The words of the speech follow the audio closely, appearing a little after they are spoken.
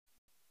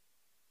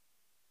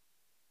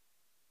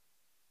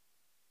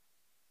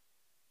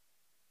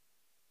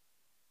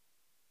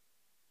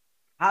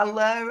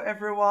Hello,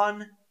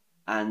 everyone,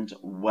 and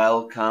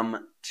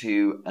welcome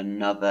to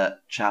another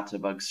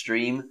Chatterbug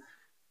stream.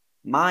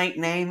 My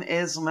name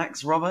is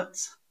Max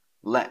Roberts.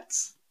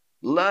 Let's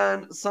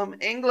learn some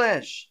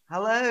English.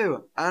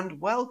 Hello, and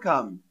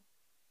welcome.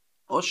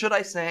 Or should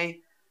I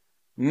say,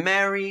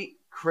 Merry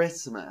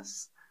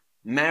Christmas.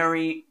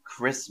 Merry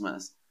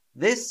Christmas.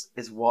 This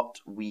is what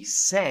we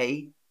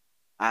say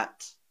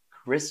at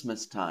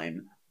Christmas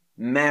time.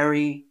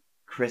 Merry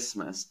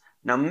Christmas.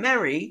 Now,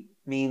 merry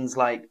means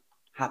like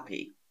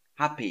happy,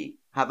 happy.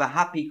 Have a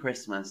happy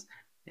Christmas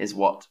is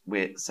what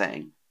we're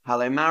saying.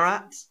 Hello,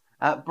 Marat.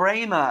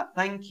 Bramer,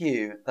 thank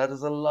you. That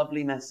is a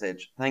lovely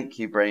message. Thank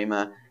you,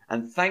 Bramer.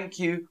 And thank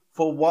you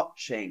for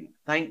watching.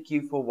 Thank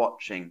you for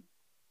watching.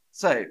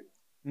 So,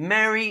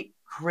 Merry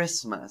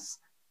Christmas.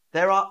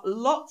 There are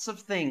lots of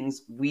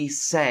things we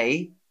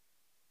say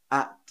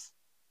at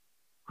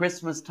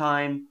Christmas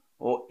time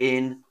or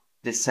in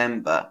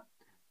December.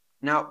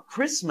 Now,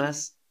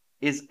 Christmas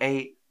is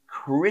a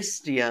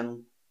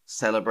Christian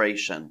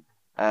celebration.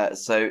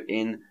 So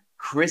in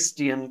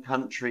Christian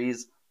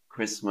countries,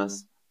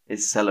 Christmas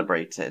is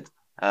celebrated.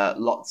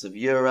 Lots of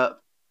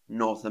Europe,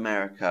 North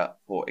America,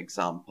 for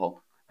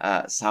example,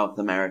 South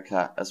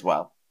America as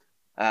well.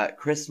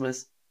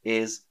 Christmas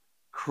is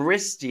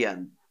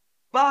Christian,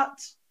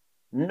 but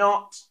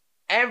not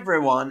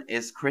everyone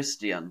is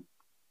Christian.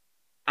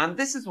 And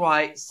this is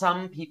why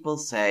some people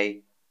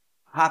say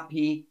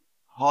happy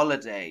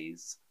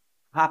holidays.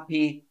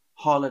 Happy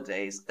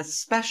holidays,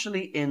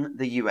 especially in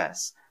the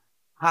US.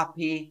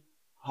 Happy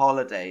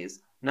holidays.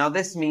 Now,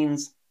 this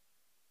means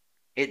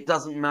it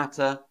doesn't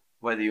matter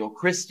whether you're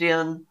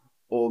Christian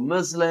or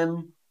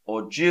Muslim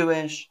or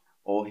Jewish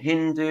or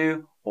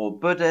Hindu or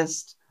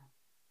Buddhist,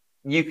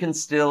 you can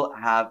still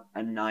have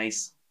a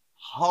nice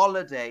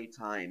holiday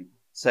time.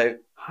 So,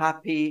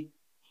 happy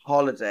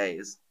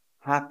holidays.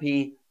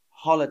 Happy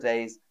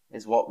holidays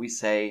is what we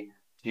say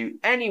to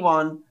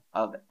anyone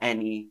of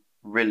any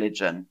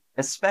religion,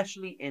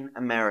 especially in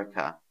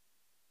America.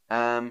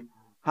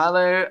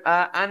 Hello,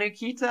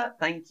 Anukita.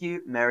 Thank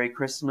you. Merry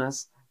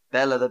Christmas.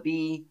 Bella the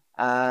Bee.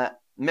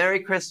 Merry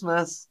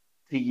Christmas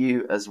to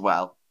you as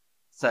well.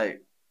 So,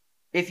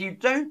 if you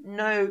don't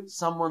know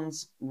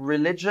someone's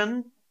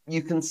religion,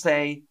 you can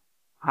say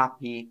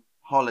happy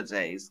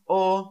holidays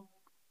or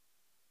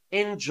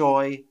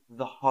enjoy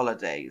the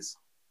holidays.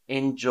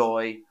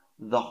 Enjoy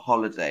the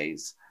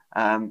holidays.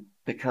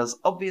 Because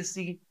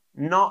obviously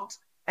not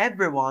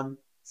everyone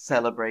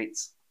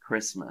celebrates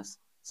Christmas.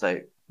 So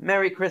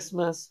Merry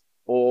Christmas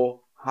or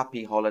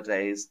Happy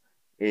Holidays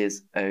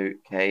is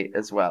okay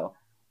as well.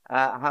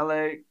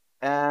 Hello,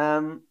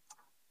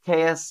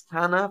 KS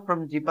Tana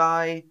from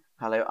Dubai.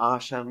 Hello,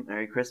 Arsham.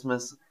 Merry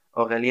Christmas.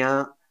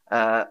 Aurélien.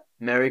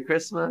 Merry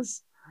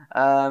Christmas.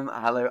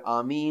 Hello,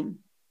 Armin.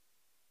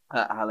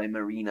 Hello,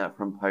 Marina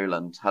from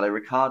Poland. Hello,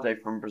 Ricardo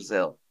from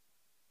Brazil.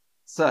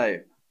 So,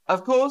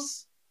 of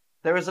course,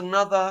 there is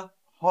another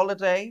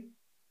holiday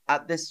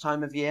at this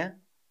time of year.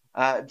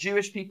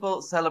 Jewish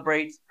people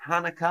celebrate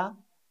Hanukkah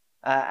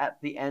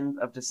at the end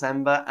of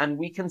December, and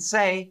we can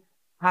say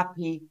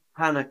Happy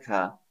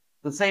Hanukkah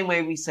the same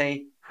way we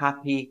say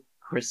Happy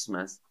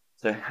Christmas.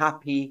 So,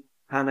 Happy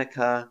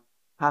Hanukkah,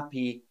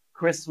 Happy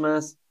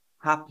Christmas,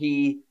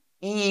 Happy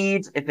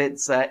Eid. If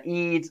it's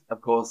Eid,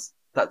 of course,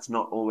 that's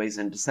not always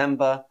in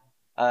December.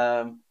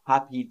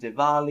 Happy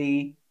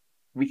Diwali.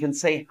 We can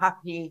say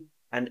happy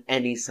and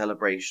any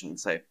celebration.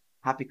 So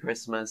happy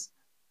Christmas,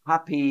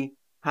 happy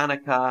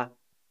Hanukkah,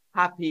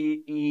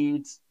 happy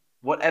Eid,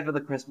 whatever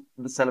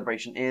the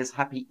celebration is,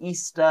 happy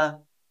Easter,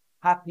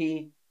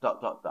 happy ...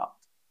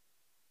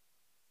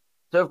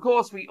 So of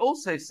course we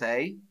also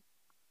say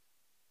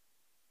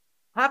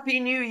Happy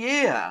New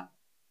Year.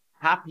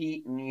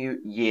 Happy New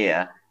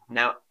Year.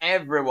 Now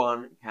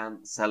everyone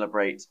can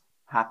celebrate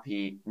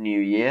Happy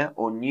New Year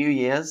or New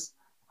Year's,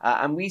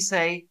 and we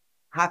say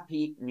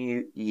Happy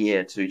New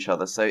Year to each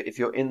other. So if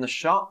you're in the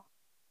shop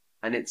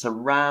and it's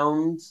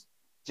around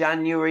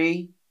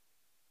January,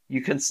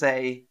 you can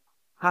say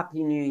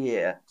Happy New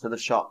Year to the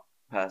shop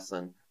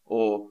person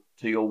or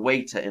to your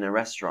waiter in a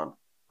restaurant.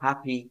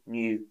 Happy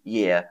New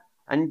Year.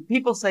 And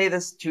people say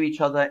this to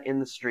each other in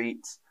the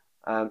streets.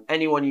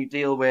 Anyone you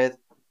deal with,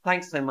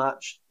 thanks so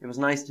much. It was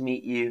nice to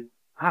meet you.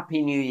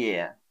 Happy New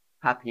Year.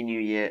 Happy New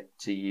Year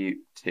to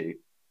you too.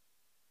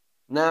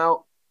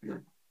 Now,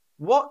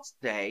 what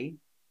day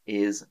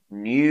is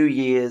New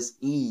Year's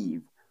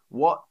Eve?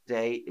 What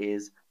day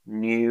is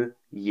New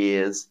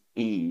Year's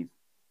Eve?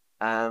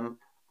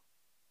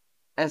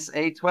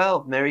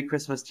 SA12, Merry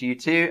Christmas to you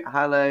too.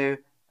 Hello,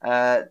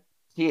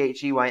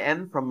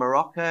 THEYM from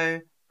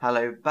Morocco.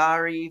 Hello,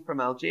 Barry from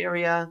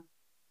Algeria.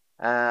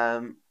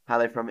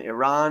 Hello from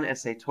Iran,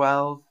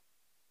 SA12.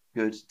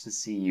 Good to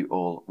see you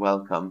all.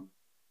 Welcome.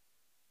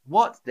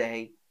 What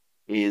day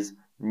is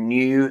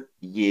New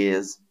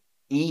Year's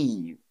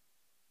Eve?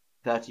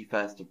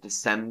 31st of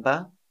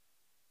December,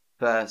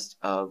 1st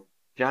of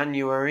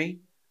January,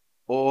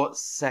 or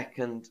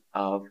 2nd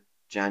of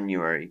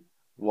January?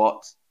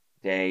 What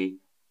day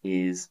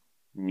is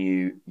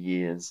New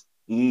Year's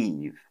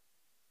Eve?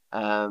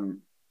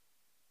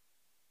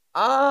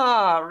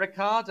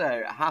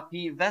 Ricardo,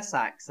 happy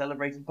Vesak,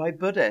 celebrated by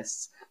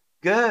Buddhists.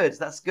 Good,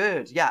 that's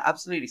good. Yeah,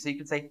 absolutely. So you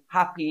can say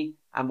happy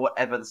and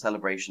whatever the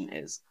celebration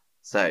is.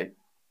 So,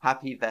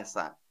 happy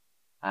Vesak.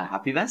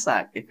 Happy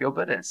Vesak if you're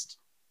Buddhist.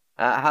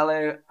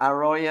 Hello,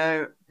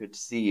 Arroyo. Good to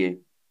see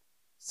you.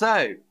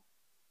 So,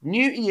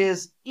 New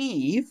Year's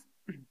Eve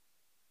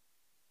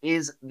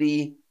is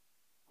the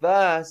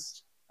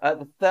 31st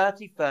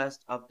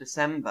of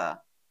December.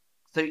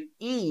 So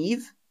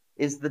Eve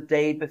is the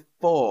day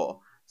before.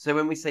 So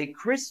when we say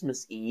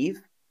Christmas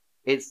Eve,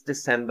 it's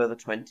December the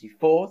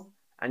 24th,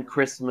 and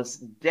Christmas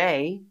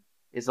Day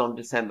is on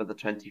December the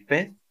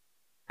 25th,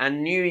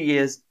 and New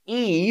Year's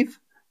Eve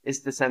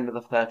is December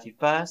the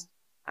 31st,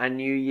 and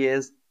New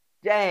Year's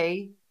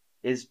Day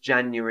is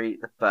January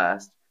the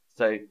 1st.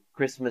 So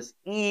Christmas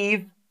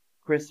Eve,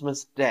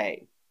 Christmas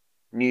Day.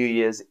 New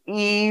Year's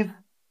Eve,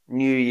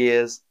 New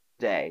Year's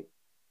Day.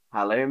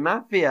 Hello,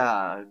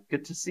 Mafia.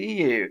 Good to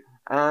see you.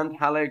 And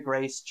hello,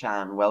 Grace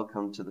Chan.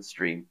 Welcome to the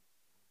stream.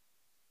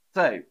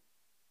 So,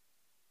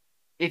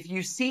 if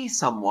you see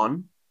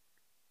someone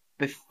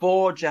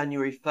before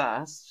January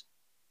 1st,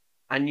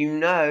 and you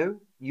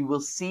know you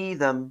will see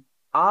them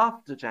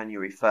after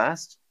January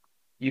 1st,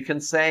 you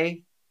can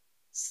say,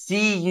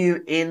 see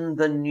you in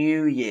the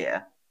new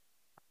year.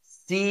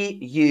 See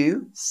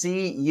you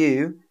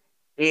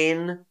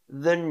in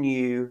the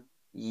new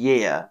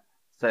year.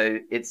 So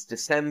it's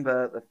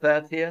December the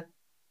 30th,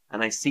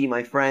 and I see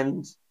my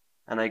friend,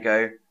 and I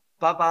go,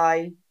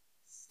 bye-bye,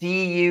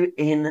 see you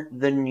in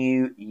the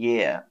new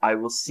year. I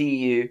will see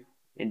you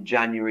in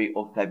January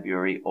or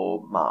February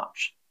or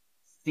March.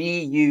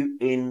 See you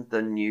in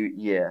the new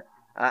year.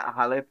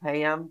 Hello,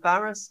 Payam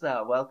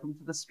Barrister. Welcome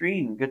to the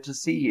stream. Good to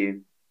see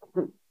you.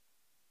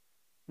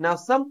 Now,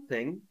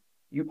 something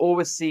you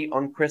always see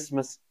on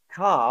Christmas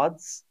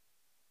cards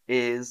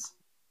is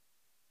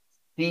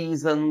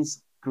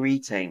season's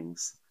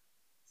greetings.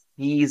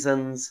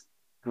 Season's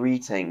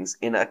greetings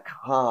in a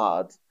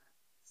card.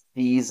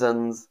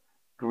 Season's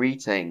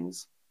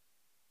greetings.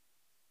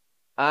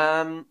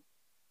 And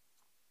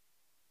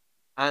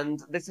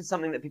this is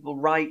something that people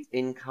write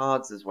in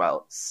cards as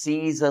well.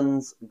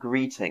 Season's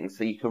greetings.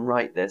 So you can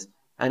write this.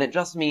 And it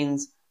just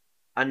means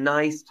a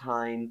nice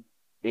time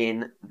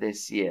in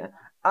this year.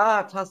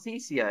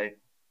 Tarcisio.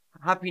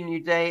 Happy New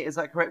Day. Is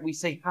that correct? We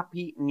say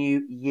Happy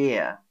New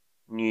Year.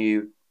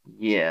 New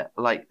Year.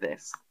 Like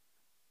this.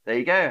 There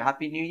you go.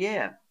 Happy New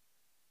Year.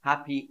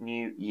 Happy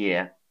New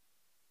Year.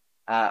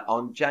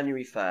 On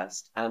January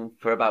 1st, and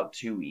for about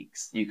 2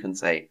 weeks, you can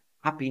say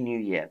Happy New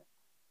Year.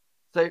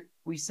 So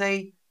we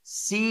say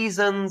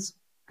season's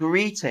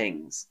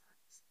greetings.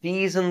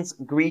 Season's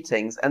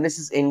greetings. And this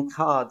is in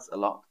cards a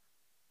lot.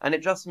 And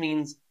it just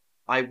means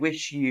I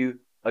wish you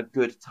a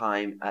good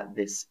time at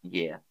this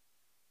year.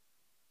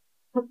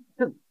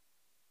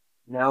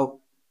 Now,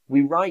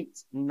 we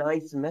write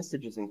nice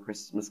messages in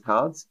Christmas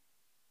cards.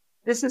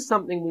 This is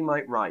something we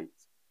might write.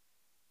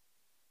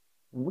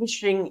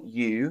 Wishing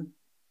you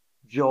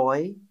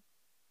joy,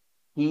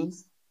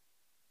 peace,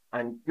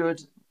 and good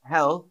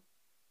health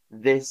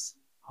this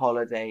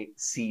holiday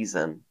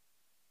season.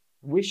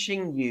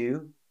 Wishing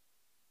you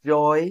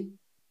joy,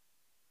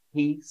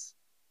 peace,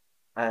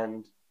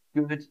 and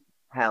good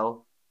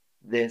health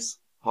this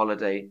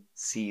holiday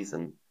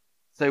season.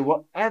 So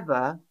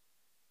whatever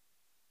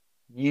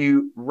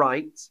you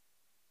write,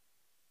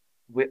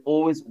 we're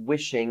always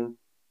wishing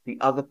the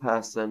other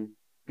person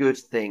good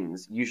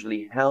things,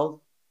 usually health,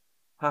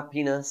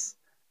 happiness,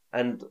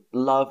 and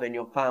love in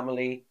your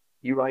family.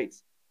 You write,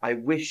 I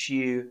wish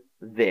you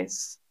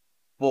this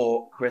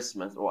for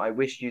Christmas, or I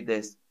wish you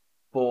this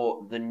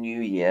for the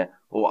new year,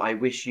 or I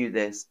wish you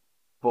this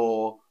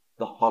for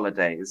the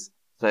holidays.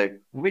 So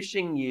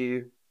wishing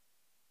you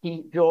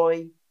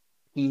joy,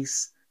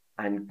 peace,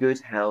 and good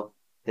health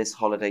this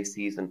holiday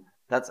season.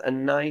 That's a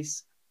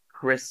nice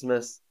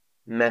Christmas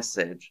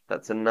message.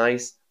 That's a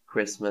nice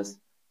Christmas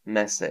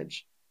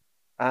message.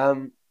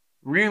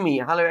 Rumi,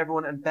 hello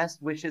everyone, and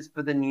best wishes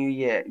for the new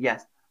year.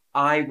 Yes,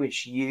 I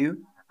wish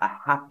you a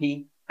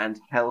happy and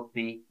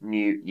healthy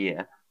new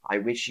year. I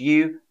wish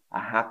you a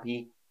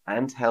happy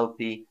and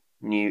healthy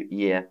new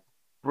year.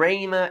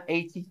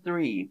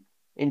 Bramer83,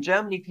 in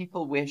Germany,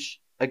 people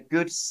wish a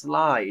good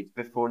slide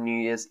before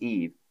New Year's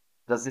Eve.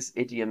 Does this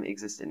idiom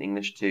exist in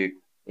English too?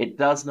 It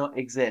does not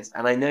exist.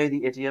 And I know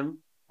the idiom,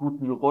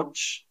 Guten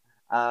Rutsch,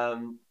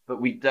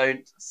 but we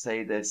don't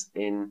say this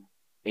in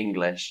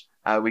English.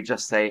 We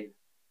just say,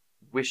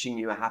 wishing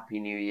you a happy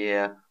new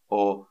year,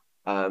 or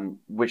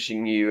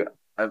wishing you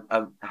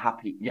a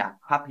happy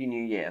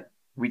new year.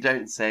 We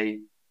don't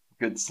say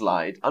good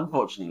slide,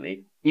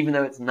 unfortunately, even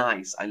though it's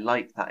nice. I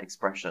like that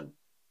expression.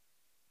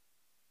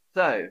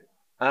 So,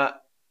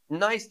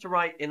 nice to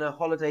write in a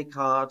holiday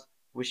card,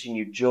 wishing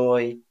you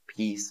joy,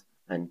 peace,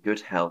 and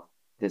good health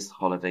this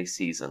holiday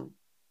season.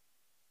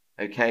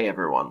 Okay,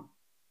 everyone.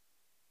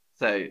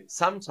 So,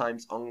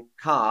 sometimes on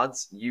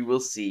cards, you will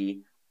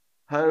see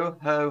ho,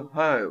 ho,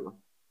 ho.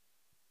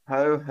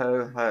 Ho,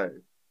 ho, ho.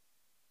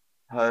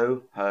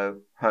 Ho,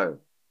 ho, ho.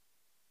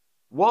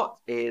 What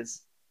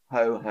is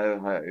ho, ho,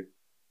 ho?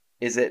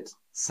 Is it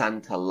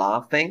Santa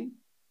laughing?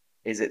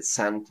 Is it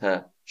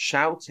Santa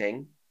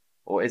shouting?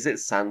 Or is it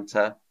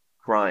Santa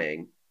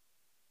crying?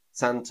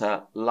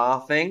 Santa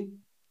laughing?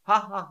 Ha,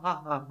 ha,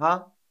 ha, ha,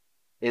 ha.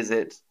 Is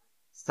it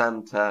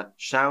Santa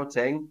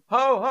shouting?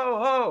 Ho,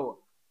 ho, ho.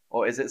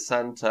 Or is it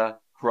Santa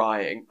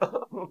crying?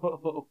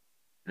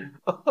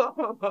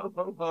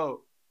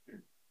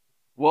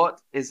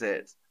 What is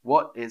it?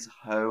 What is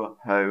ho,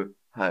 ho,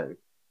 ho?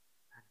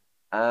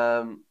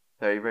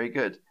 Very, very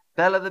good.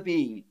 Bella the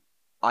Bee,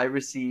 I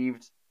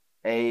received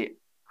a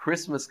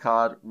Christmas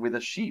card with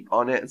a sheep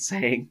on it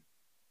saying,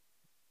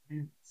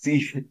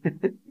 Season's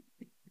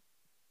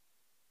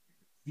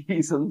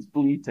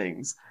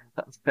Bleatings.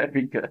 That's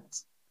very good.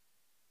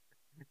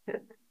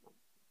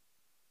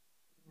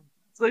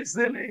 So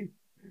silly.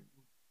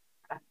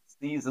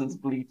 Season's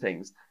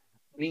Bleatings.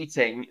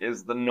 Bleating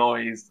is the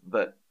noise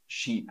that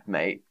sheep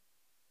make.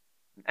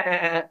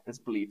 It's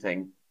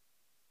bleating.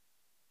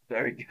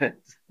 Very good.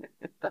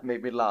 That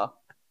made me laugh.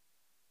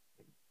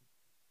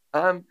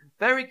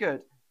 Very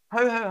good.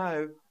 Ho ho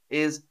ho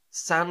is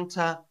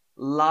Santa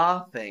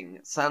laughing.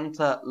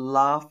 Santa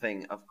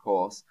laughing, of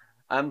course.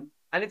 And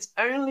it's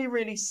only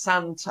really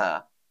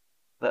Santa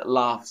that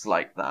laughs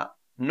like that.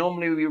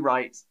 Normally we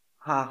write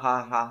ha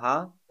ha ha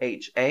ha,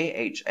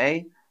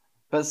 H-A,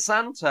 but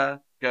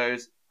Santa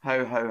goes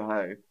ho ho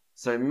ho.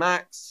 So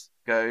Max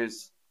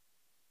goes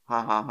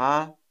ha ha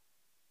ha,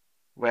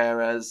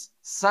 whereas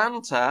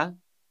Santa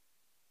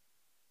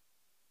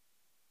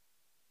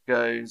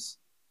goes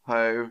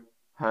ho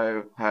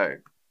ho ho.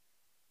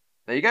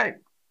 There you go.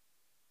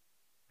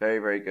 Very,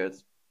 very good.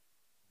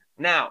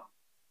 Now,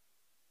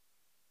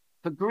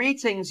 for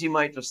greetings, you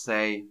might just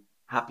say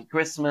Happy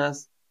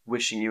Christmas,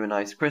 wishing you a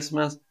nice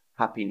Christmas,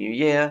 Happy New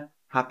Year,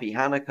 Happy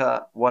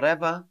Hanukkah,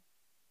 whatever.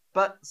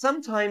 But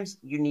sometimes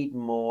you need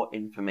more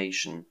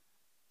information.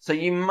 So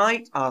you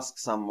might ask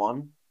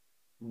someone,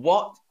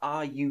 what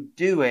are you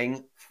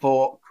doing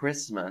for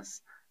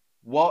Christmas?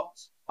 What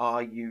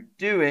are you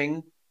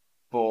doing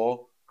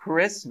for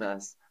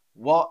Christmas?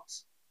 What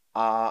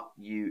are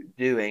you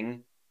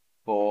doing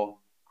for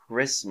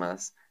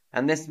Christmas?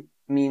 And this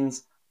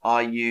means,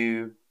 are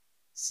you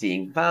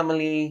seeing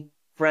family,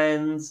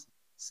 friends,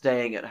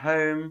 staying at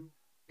home,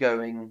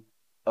 going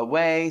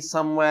away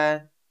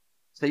somewhere?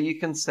 So you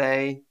can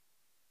say,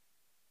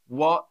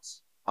 what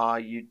are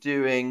you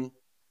doing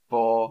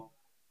for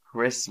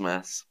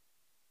Christmas?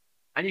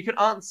 And you can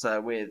answer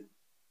with,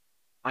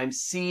 I'm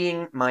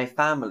seeing my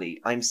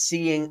family. I'm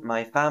seeing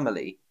my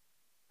family.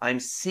 I'm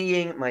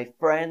seeing my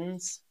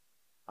friends.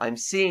 I'm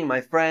seeing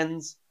my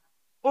friends.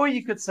 Or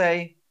you could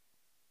say,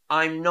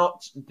 I'm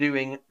not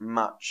doing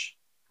much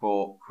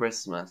for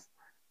Christmas.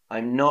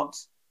 I'm not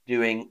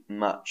doing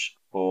much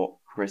for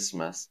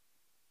Christmas.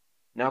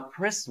 Now,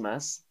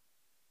 Christmas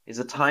is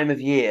a time of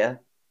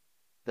year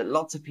that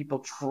lots of people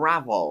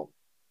travel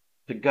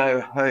to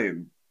go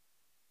home.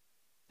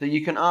 So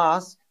you can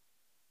ask,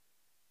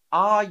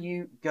 are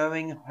you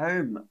going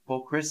home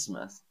for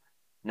Christmas?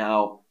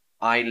 Now,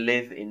 I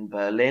live in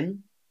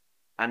Berlin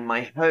and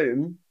my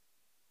home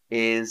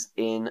is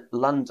in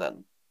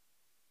London.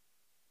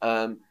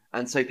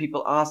 And so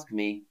people ask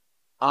me,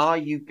 are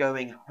you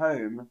going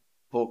home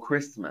for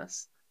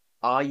Christmas?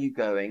 Are you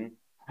going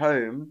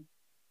home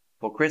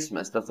for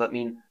Christmas? Does that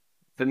mean,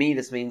 for me,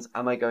 this means,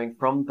 am I going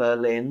from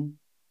Berlin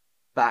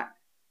back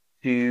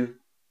to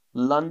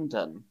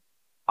London?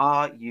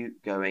 Are you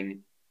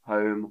going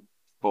home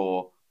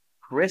for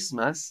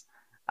Christmas?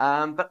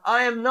 But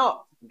I am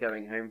not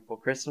going home for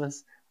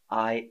Christmas.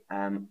 I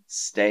am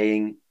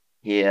staying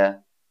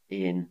here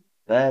in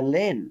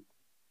Berlin.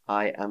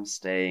 I am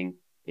staying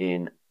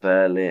in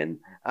Berlin.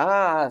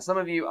 Some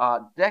of you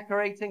are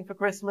decorating for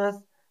Christmas.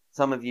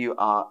 Some of you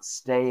are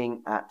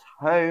staying at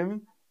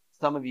home.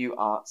 Some of you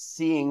are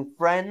seeing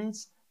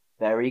friends.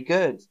 Very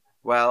good.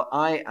 Well,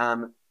 I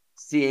am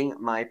seeing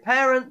my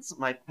parents.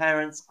 My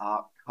parents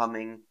are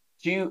coming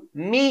to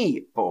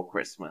me for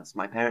Christmas.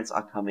 My parents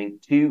are coming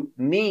to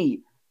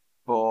me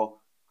for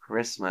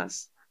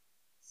Christmas.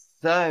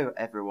 So,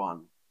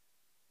 everyone,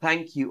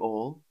 thank you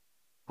all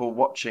for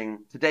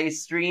watching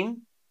today's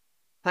stream.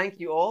 Thank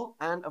you all,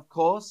 and of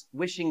course,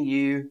 wishing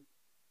you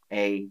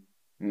a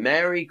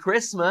Merry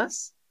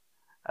Christmas,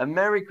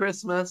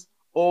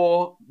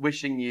 or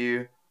wishing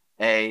you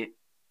a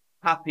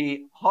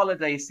happy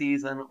holiday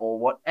season, or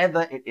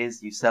whatever it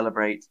is you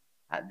celebrate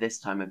at this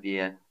time of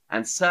year.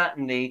 And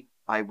certainly,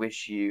 I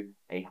wish you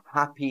a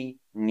happy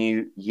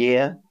new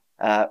year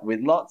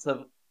with lots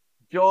of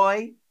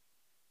joy,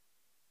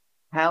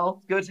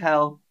 health, good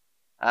health,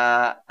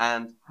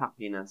 and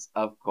happiness,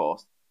 of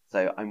course.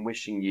 So I'm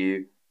wishing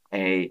you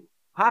a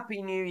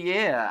happy new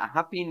year,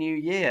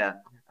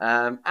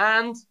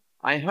 and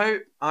I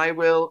hope I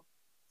will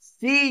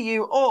see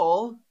you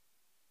all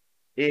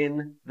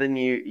in the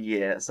new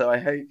year. So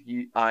I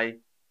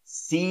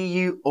see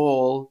you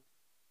all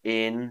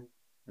in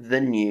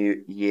the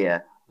new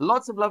year.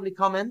 Lots of lovely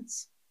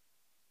comments.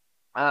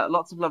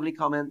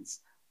 Tarcisio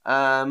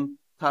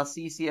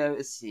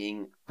is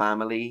seeing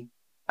family.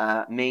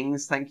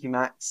 Mings, thank you,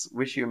 Max.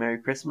 Wish you a Merry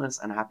Christmas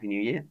and a Happy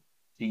New Year.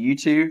 To you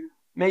too,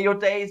 may your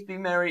days be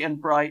merry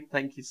and bright.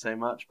 Thank you so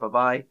much.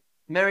 Bye-bye.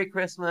 Merry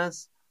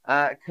Christmas.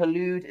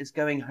 Khalud is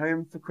going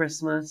home for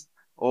Christmas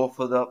or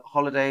for the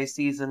holiday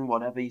season,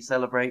 whatever you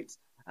celebrate.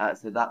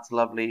 So that's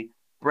lovely.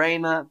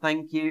 Brahma,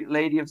 thank you.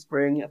 Lady of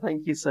Spring,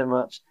 thank you so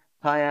much.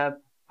 Tayab,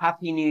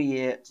 Happy New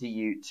Year to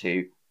you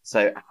too.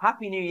 So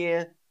Happy New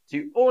Year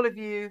to all of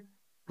you.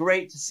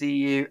 Great to see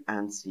you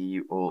and see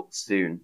you all soon.